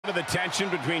Of the tension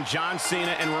between John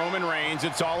Cena and Roman Reigns,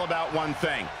 it's all about one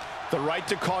thing: the right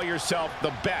to call yourself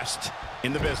the best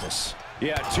in the business.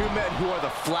 Yeah, two men who are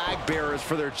the flag bearers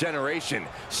for their generation.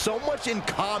 So much in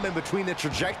common between the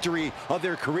trajectory of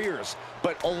their careers,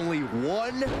 but only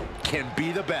one can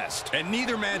be the best. And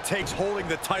neither man takes holding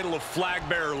the title of flag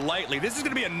bearer lightly. This is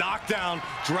going to be a knockdown,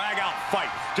 drag-out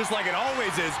fight, just like it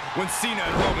always is when Cena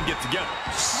and Roman get together.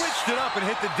 Switched it up and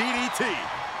hit the DDT.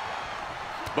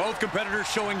 Both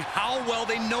competitors showing how well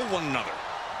they know one another.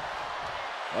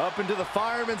 Up into the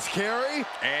fireman's carry.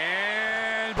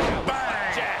 And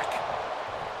bang! Jack.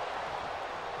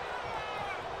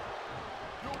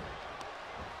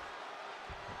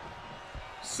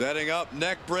 Setting up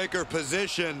neck breaker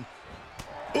position.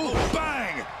 Ooh,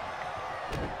 bang!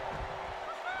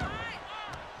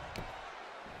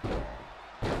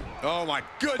 Oh my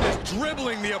goodness,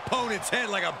 dribbling the opponent's head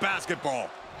like a basketball.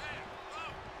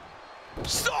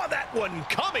 Saw that one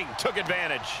coming, took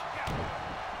advantage.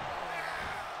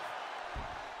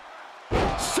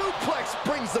 Suplex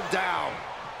brings them down.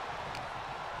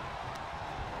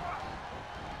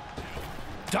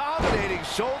 Dominating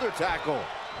shoulder tackle.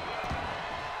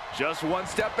 Just one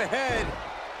step ahead.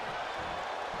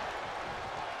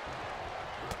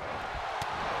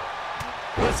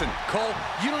 Listen, Cole,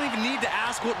 you don't even need to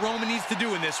ask what Roman needs to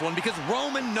do in this one because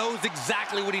Roman knows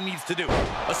exactly what he needs to do.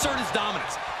 Assert his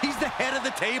dominance. He's the head of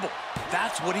the table.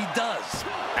 That's what he does.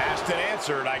 Asked and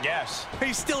answered, I guess.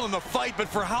 He's still in the fight, but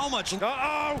for how much?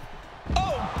 Uh-oh!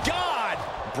 Oh, God!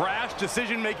 Brash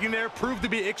decision-making there proved to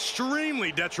be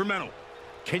extremely detrimental.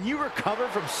 Can you recover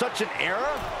from such an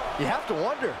error? You have to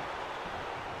wonder.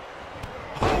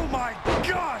 Oh, my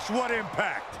gosh, what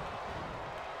impact!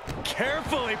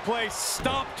 Carefully placed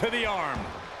stomp to the arm.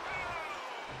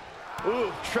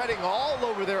 Ooh, treading all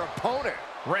over their opponent.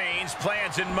 Reigns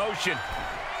plans in motion.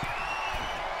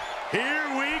 Here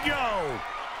we go.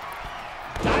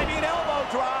 Diving elbow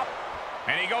drop.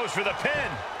 And he goes for the pin.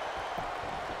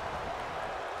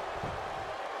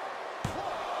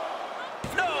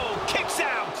 No, kicks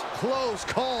out. Close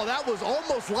call. That was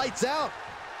almost lights out.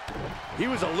 He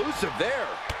was elusive there.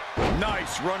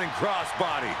 Nice running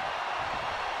crossbody.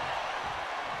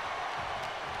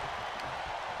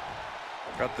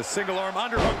 Got the single arm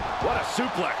underhook. What a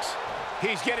suplex.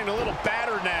 He's getting a little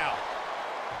battered now.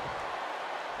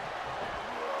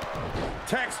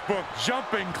 Textbook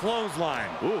jumping clothesline.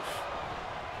 Oof.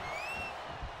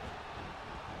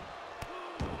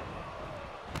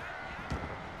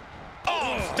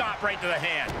 Oh, stop right to the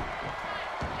hand.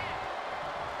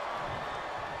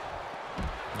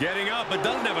 Getting up, but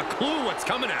doesn't have a clue what's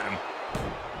coming at him.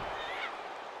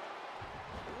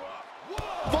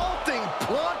 Vaulting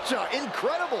plancha,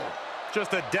 incredible.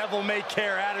 Just a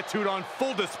devil-may-care attitude on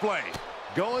full display.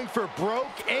 Going for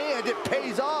broke, and it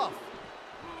pays off.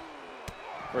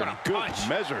 What a good punch.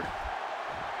 measured.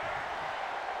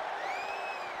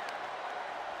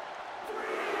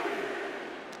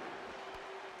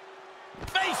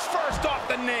 Face first off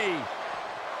the knee.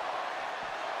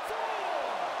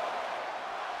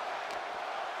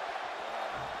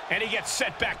 And he gets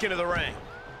set back into the ring.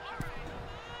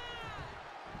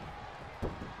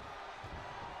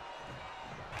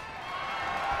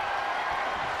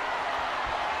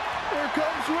 Here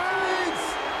comes Reigns.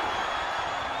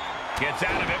 Gets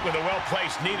out of it with a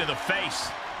well-placed knee to the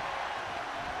face.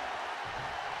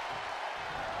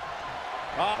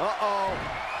 Uh-oh.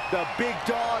 The big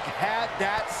dog had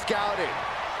that scouted.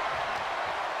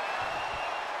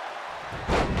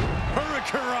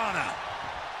 Hurricanrana.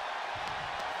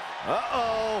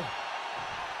 Uh-oh.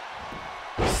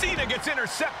 Cena gets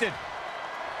intercepted.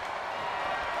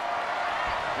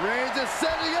 Reigns is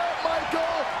setting up,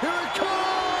 Michael. Here it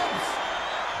comes.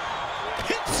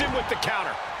 Hits him with the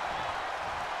counter.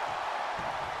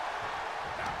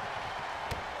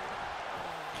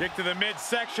 Kick to the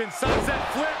midsection,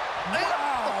 sunset flip.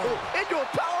 Wow! Into a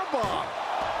powerbomb.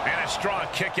 And a strong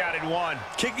kick out in one.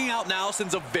 Kicking out now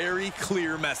sends a very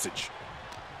clear message.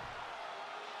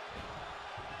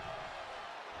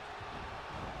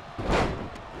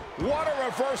 What a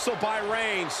reversal by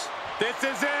Reigns. This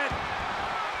is it.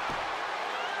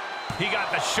 He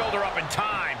got the shoulder up in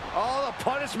time. All the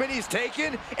punishment he's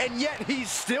taken, and yet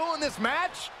he's still in this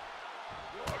match?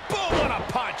 Boom, what a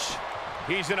punch.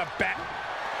 He's in a bet.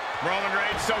 Roman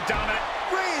Reigns so dominant.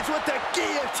 Reigns with the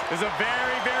guillotine. It's a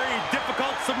very, very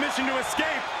difficult submission to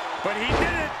escape, but he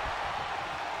did it.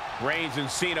 Reigns and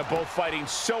Cena both fighting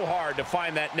so hard to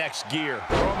find that next gear.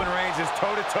 Roman Reigns is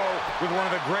toe-to-toe with one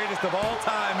of the greatest of all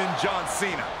time in John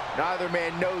Cena. Neither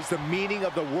man knows the meaning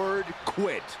of the word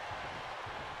quit.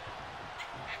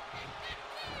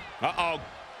 Uh-oh.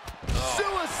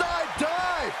 Suicide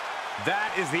dive!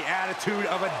 That is the attitude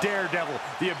of a daredevil,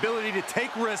 the ability to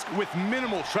take risk with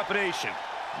minimal trepidation.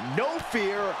 No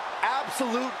fear,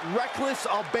 absolute reckless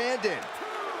abandon.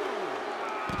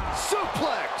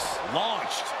 Suplex!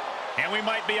 Launched. And we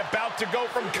might be about to go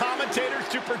from commentators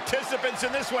to participants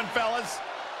in this one, fellas.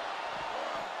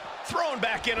 Thrown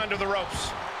back in under the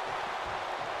ropes.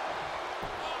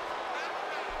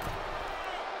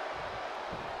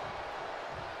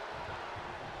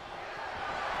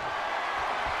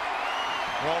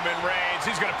 Roman Reigns,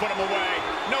 he's going to put him away.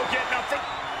 No getting up for...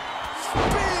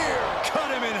 Spear! Cut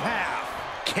him in half.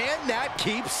 Can that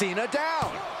keep Cena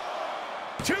down?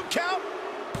 2 count.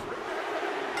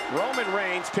 Roman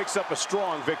Reigns picks up a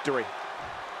strong victory.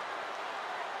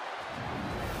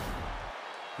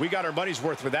 We got our money's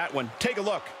worth for that one. Take a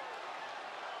look.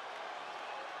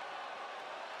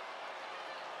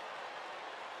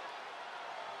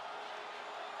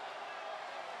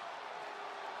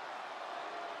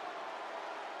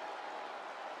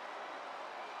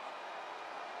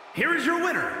 Here is your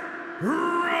winner,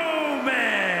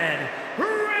 Roman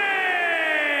Reigns.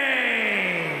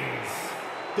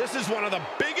 This is one of the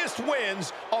biggest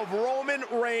wins of Roman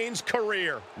Reigns'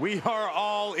 career. We are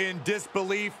all in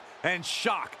disbelief and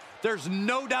shock. There's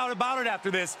no doubt about it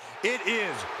after this. It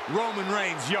is Roman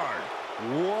Reigns' yard.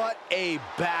 What a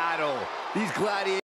battle. These gladiators